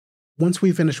Once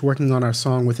we finish working on our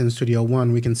song within Studio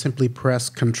One, we can simply press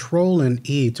Control and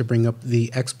E to bring up the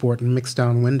export and mix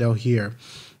down window here.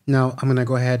 Now I'm going to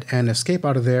go ahead and escape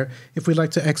out of there. If we'd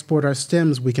like to export our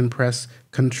stems, we can press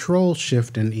Control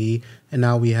Shift and E, and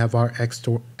now we have our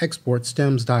export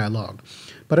stems dialog.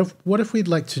 But what if we'd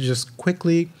like to just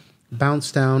quickly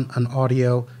bounce down an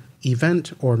audio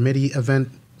event or MIDI event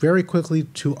very quickly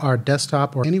to our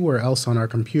desktop or anywhere else on our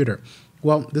computer?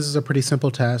 Well, this is a pretty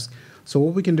simple task. So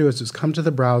what we can do is just come to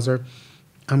the browser.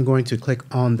 I'm going to click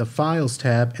on the Files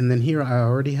tab, and then here I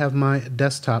already have my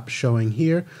desktop showing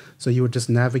here. So you would just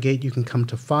navigate, you can come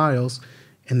to Files,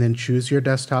 and then choose your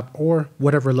desktop or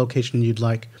whatever location you'd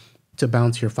like to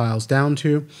bounce your files down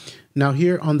to. Now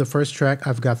here on the first track,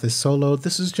 I've got this solo.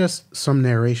 This is just some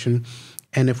narration.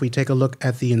 And if we take a look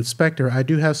at the inspector, I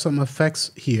do have some effects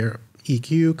here,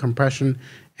 EQ, compression,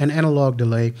 and analog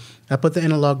delay. I put the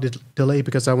analog delay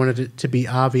because I wanted it to be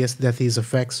obvious that these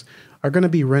effects are going to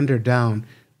be rendered down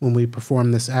when we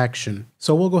perform this action.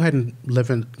 So we'll go ahead and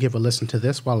give a listen to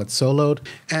this while it's soloed.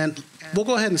 And we'll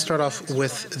go ahead and start off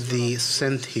with the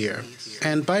synth here.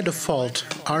 And by default,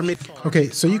 our MIDI... Okay,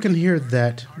 so you can hear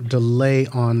that delay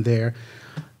on there.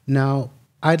 Now,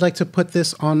 I'd like to put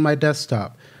this on my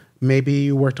desktop. Maybe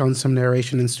you worked on some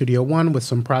narration in Studio One with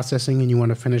some processing and you want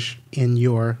to finish in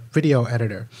your video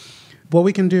editor. What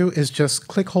we can do is just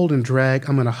click, hold, and drag.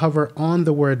 I'm going to hover on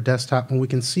the word desktop, and we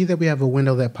can see that we have a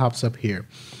window that pops up here.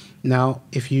 Now,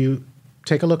 if you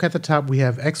take a look at the top, we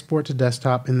have export to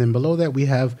desktop, and then below that we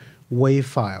have WAV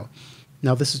file.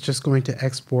 Now, this is just going to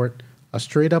export a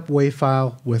straight up WAV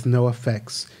file with no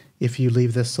effects if you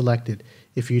leave this selected.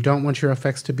 If you don't want your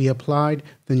effects to be applied,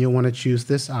 then you'll want to choose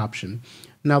this option.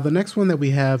 Now, the next one that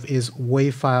we have is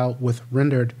WAV file with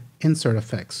rendered insert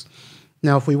effects.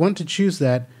 Now, if we want to choose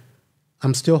that,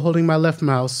 I'm still holding my left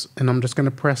mouse, and I'm just going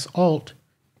to press Alt.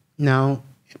 Now,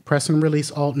 press and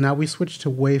release Alt. Now we switch to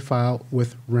WAV file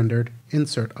with rendered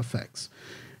insert effects.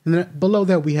 And then below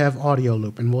that, we have audio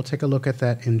loop, and we'll take a look at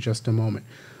that in just a moment.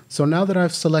 So now that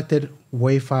I've selected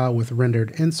WAV file with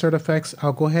rendered insert effects,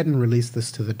 I'll go ahead and release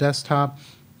this to the desktop.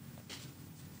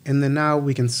 And then now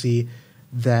we can see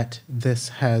that this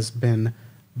has been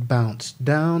bounced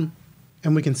down,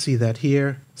 and we can see that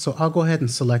here. So I'll go ahead and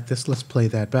select this. Let's play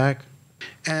that back.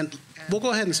 And we'll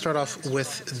go ahead and start off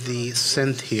with the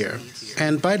synth here.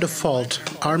 And by default,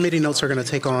 our MIDI notes are going to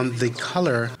take on the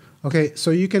color. Okay, so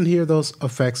you can hear those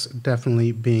effects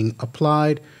definitely being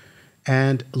applied.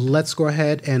 And let's go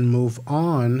ahead and move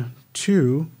on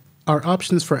to our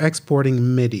options for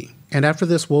exporting MIDI. And after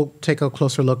this, we'll take a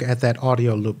closer look at that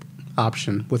audio loop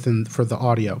option for the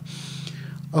audio.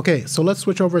 Okay, so let's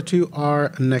switch over to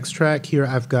our next track. Here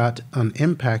I've got an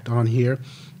impact on here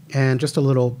and just a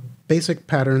little basic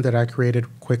pattern that I created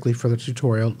quickly for the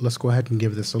tutorial. Let's go ahead and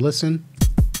give this a listen.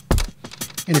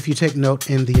 And if you take note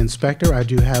in the inspector, I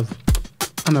do have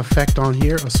an effect on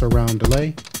here, a surround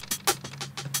delay.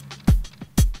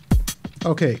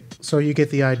 Okay, so you get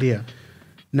the idea.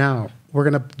 Now, we're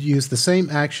going to use the same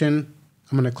action.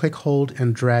 I'm going to click, hold,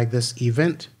 and drag this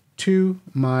event to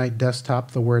my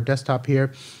desktop, the word desktop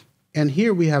here. And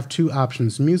here we have two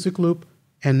options, music loop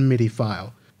and MIDI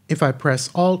file. If I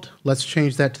press Alt, let's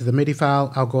change that to the MIDI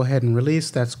file. I'll go ahead and release.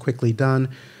 That's quickly done.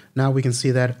 Now we can see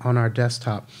that on our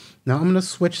desktop. Now I'm going to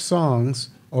switch songs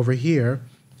over here.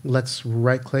 Let's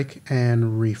right click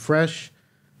and refresh.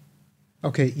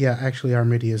 Okay, yeah, actually our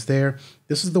MIDI is there.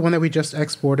 This is the one that we just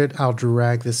exported. I'll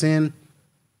drag this in.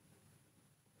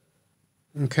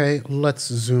 Okay, let's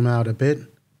zoom out a bit.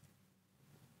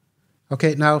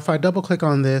 Okay, now if I double click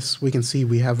on this, we can see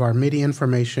we have our MIDI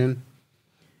information.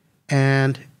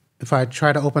 And if I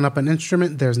try to open up an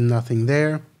instrument, there's nothing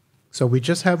there. So we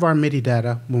just have our MIDI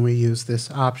data when we use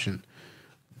this option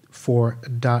for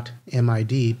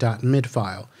 .mid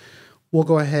file. We'll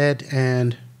go ahead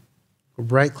and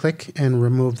right click and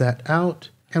remove that out,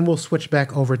 and we'll switch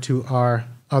back over to our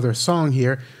other song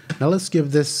here. Now let's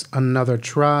give this another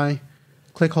try.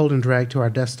 Click, hold, and drag to our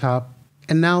desktop.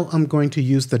 And now I'm going to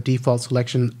use the default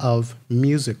selection of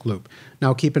music loop.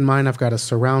 Now keep in mind I've got a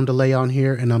surround delay on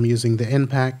here and I'm using the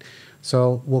impact.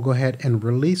 So we'll go ahead and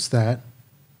release that.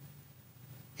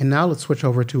 And now let's switch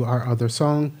over to our other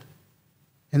song.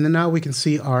 And then now we can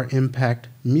see our impact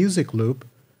music loop.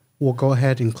 We'll go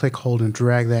ahead and click, hold, and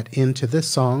drag that into this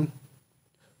song.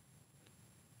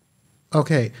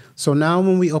 Okay, so now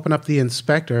when we open up the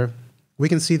inspector, we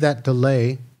can see that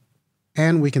delay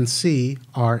and we can see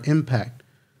our impact.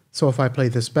 So if I play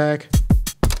this back,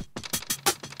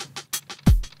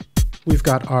 we've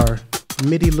got our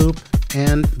MIDI loop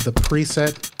and the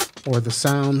preset or the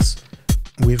sounds.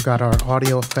 We've got our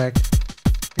audio effect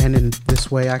And in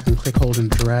this way, I can click, hold, and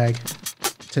drag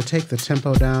to take the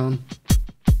tempo down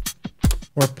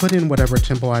or put in whatever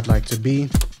tempo I'd like to be.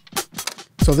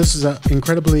 So this is an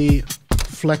incredibly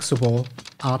flexible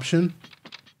option.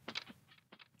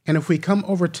 And if we come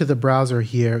over to the browser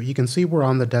here, you can see we're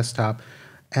on the desktop.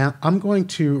 And I'm going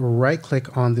to right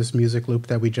click on this music loop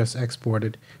that we just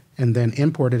exported and then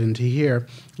import it into here.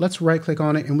 Let's right click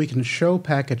on it and we can show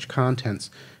package contents.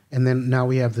 And then now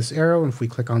we have this arrow, and if we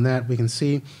click on that, we can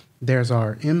see there's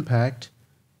our impact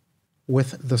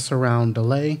with the surround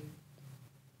delay.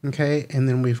 Okay, and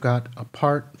then we've got a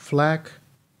part, FLAC,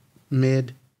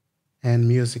 mid, and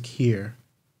music here.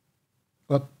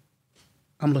 Well,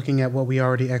 I'm looking at what we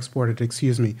already exported,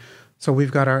 excuse me. So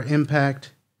we've got our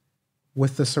impact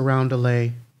with the surround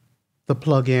delay, the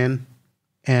plugin,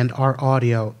 and our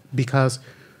audio, because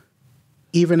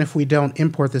even if we don't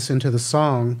import this into the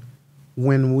song,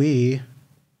 when we,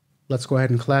 let's go ahead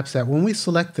and collapse that, when we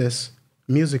select this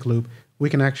music loop, we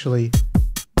can actually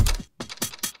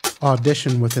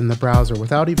audition within the browser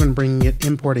without even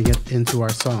importing it into our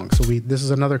song. So this is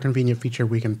another convenient feature.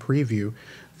 We can preview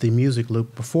the music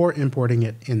loop before importing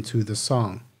it into the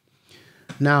song.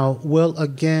 Now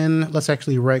let's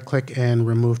actually right click and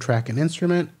remove track and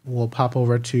instrument. We'll pop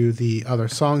over to the other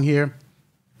song here.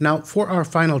 Now for our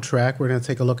final track, we're going to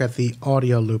take a look at the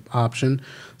audio loop option.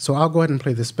 So I'll go ahead and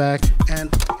play this back,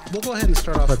 and we'll go ahead and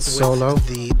start off with solo.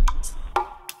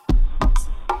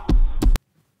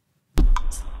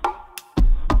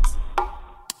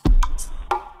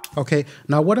 Okay,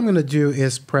 now what I'm going to do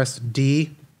is press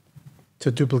D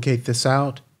to duplicate this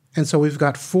out. And so we've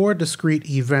got 4 discrete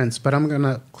events, but I'm going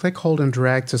to click, hold, and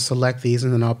drag to select these,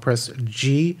 and then I'll press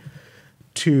G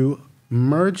to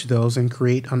merge those and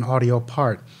create an audio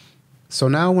part. So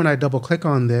now when I double click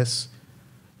on this,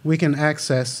 we can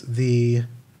access the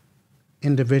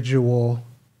individual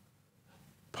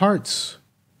parts,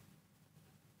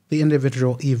 the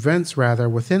individual events rather,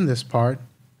 within this part.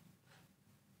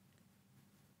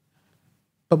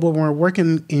 But when we're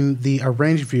working in the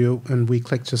arrange view and we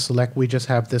click to select, we just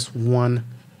have this one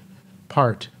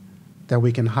part that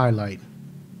we can highlight.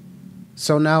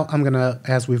 So now I'm gonna,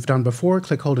 as we've done before,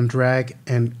 click, hold, and drag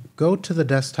and go to the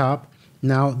desktop.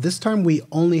 Now this time we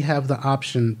only have the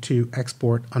option to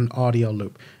export an audio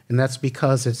loop, and that's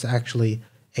because it's actually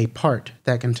a part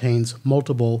that contains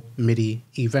multiple MIDI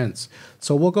events.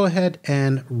 So we'll go ahead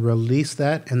and release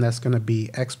that, and that's going to be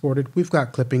exported. We've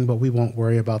got clipping, but we won't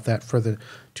worry about that for the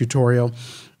tutorial.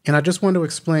 And I just want to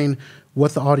explain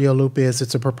what the audio loop is.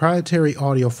 It's a proprietary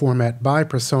audio format by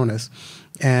Presonus,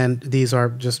 and these are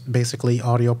just basically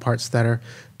audio parts that are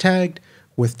tagged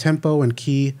with tempo and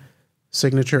key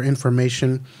signature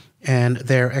information, and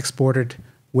they're exported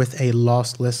with a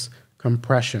lossless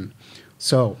compression.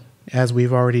 So as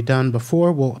we've already done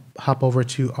before, we'll hop over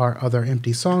to our other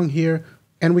empty song here,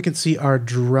 and we can see our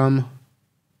drum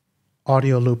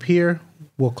audio loop here.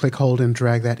 We'll click, hold, and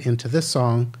drag that into this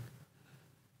song.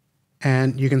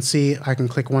 And you can see I can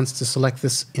click once to select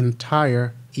this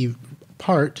entire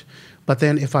part, but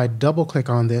then if I double click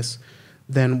on this,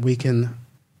 then we can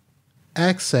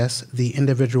access the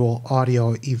individual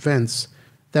audio events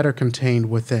that are contained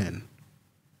within.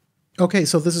 Okay,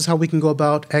 so this is how we can go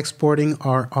about exporting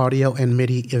our audio and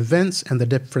MIDI events and the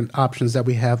different options that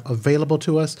we have available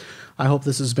to us. I hope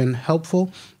this has been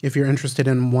helpful. If you're interested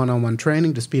in one-on-one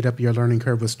training to speed up your learning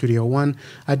curve with Studio One,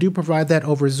 I do provide that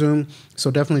over Zoom,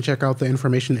 so definitely check out the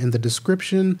information in the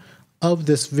description of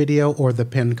this video or the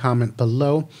pinned comment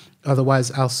below.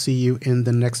 Otherwise, I'll see you in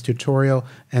the next tutorial,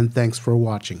 and thanks for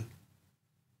watching.